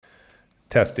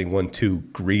Testing 1, 2.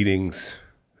 Greetings.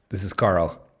 This is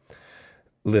Carl.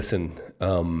 Listen,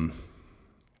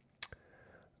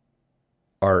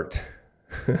 art,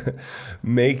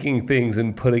 making things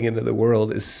and putting into the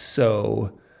world is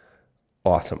so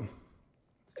awesome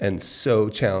and so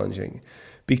challenging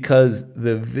because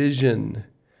the vision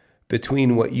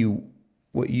between what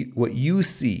you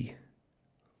see,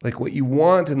 like what you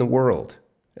want in the world,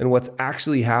 and what's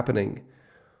actually happening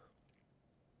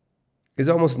is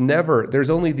almost never, there's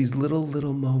only these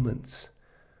little moments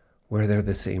where they're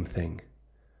the same thing,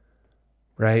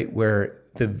 right? Where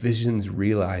the vision's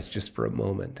realized just for a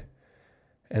moment,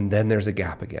 and then there's a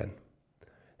gap again.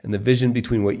 And the vision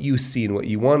between what you see and what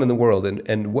you want in the world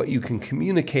and what you can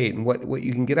communicate and what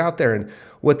you can get out there and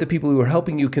what the people who are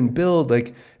helping you can build,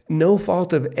 like no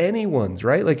fault of anyone's,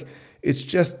 right? Like it's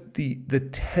just the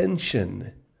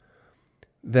tension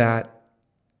that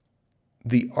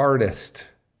the artist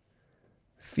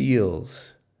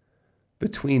feels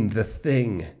between the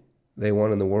thing they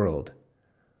want in the world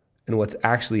and what's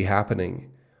actually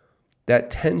happening. That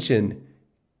tension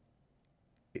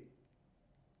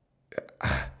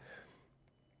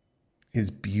is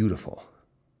beautiful.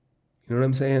 You know what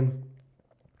I'm saying?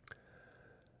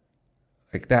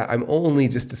 Like that, I'm only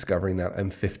just discovering that. I'm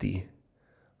 50.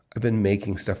 I've been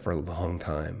making stuff for a long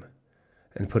time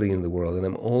and putting it into the world. And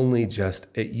I'm only just,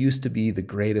 it used to be the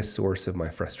greatest source of my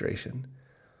frustration.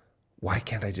 Why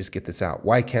can't I just get this out?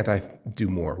 Why can't I do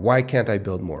more? Why can't I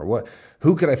build more?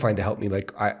 Who could I find to help me?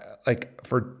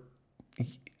 For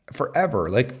forever.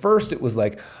 Like first it was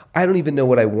like, I don't even know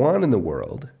what I want in the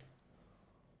world,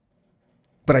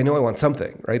 but I know I want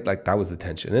something, right? Like that was the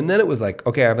tension. And then it was like,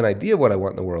 okay, I have an idea of what I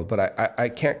want in the world, but I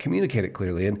can't communicate it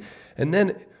clearly. And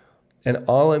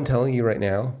all I'm telling you right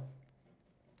now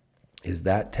is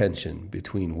that tension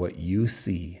between what you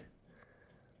see,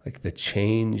 like the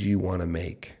change you want to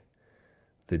make,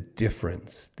 the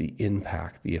difference, the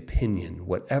impact, the opinion,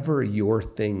 whatever your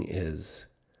thing is,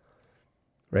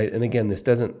 right? And again, this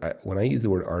doesn't, when I use the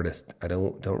word artist, I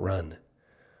don't run.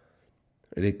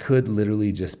 Right? It could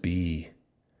literally just be,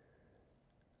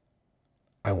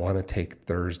 I want to take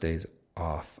Thursdays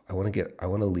off. I want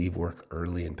to leave work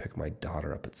early and pick my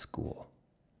daughter up at school.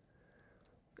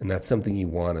 And that's something you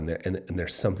want, and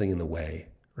there's something in the way,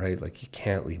 right? Like you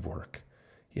can't leave work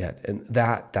yet. And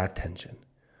that tension,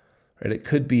 right? It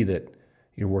could be that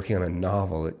you're working on a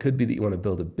novel. It could be that you want to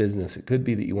build a business. It could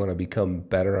be that you want to become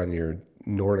better on your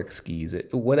Nordic skis.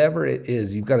 Whatever it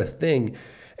is, you've got a thing.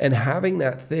 And having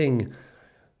that thing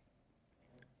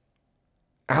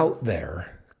out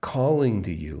there calling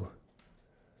to you,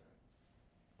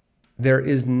 there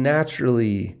is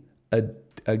naturally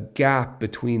a gap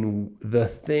between the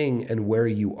thing and where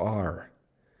you are.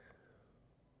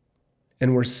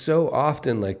 And we're so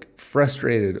often like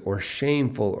frustrated or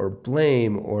shameful or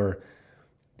blame or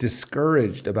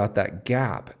discouraged about that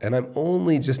gap. And I'm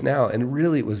only just now, and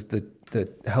really it was the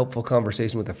helpful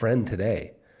conversation with a friend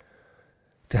today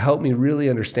to help me really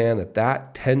understand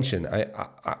that tension, I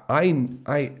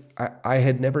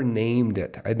had never named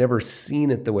it. I'd never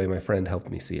seen it the way my friend helped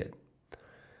me see it.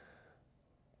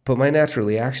 But my natural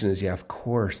reaction is, yeah, of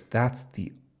course, that's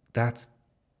the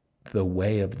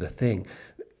way of the thing.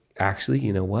 Actually,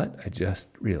 you know what? I just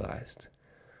realized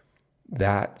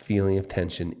that feeling of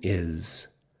tension is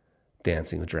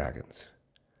Dancing with Dragons.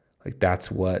 Like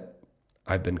that's what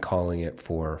I've been calling it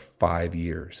for 5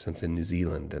 years since in New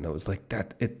Zealand. And I was like,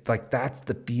 that's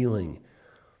the feeling.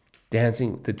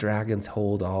 Dancing with the dragons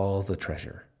hold all the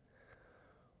treasure.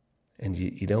 And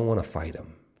you don't want to fight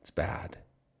them. It's bad.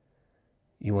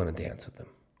 You want to dance with them.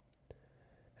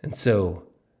 And so,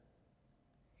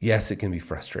 yes, it can be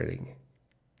frustrating.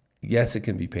 Yes, it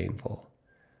can be painful.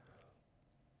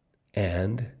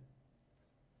 And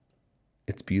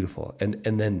it's beautiful. And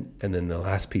then the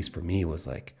last piece for me was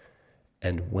like,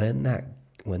 and when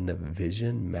the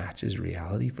vision matches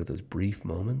reality for those brief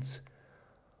moments,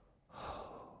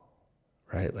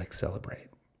 right? Like celebrate.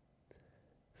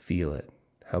 Feel it.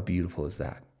 How beautiful is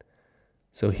that?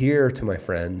 So here to my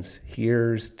friends,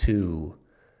 here's to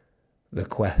the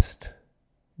quest,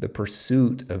 the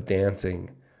pursuit of dancing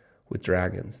with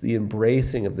dragons, the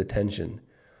embracing of the tension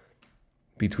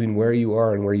between where you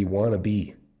are and where you want to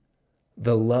be,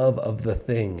 the love of the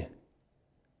thing,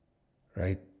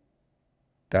 right?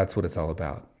 That's what it's all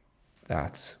about.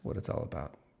 That's what it's all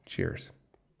about. Cheers.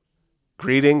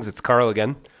 Greetings, it's Carl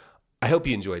again. I hope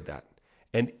you enjoyed that.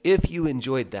 And if you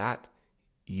enjoyed that,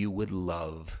 you would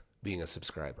love being a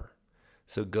subscriber.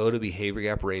 So go to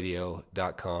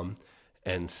behaviorgapradio.com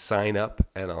and sign up,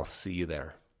 and I'll see you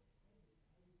there.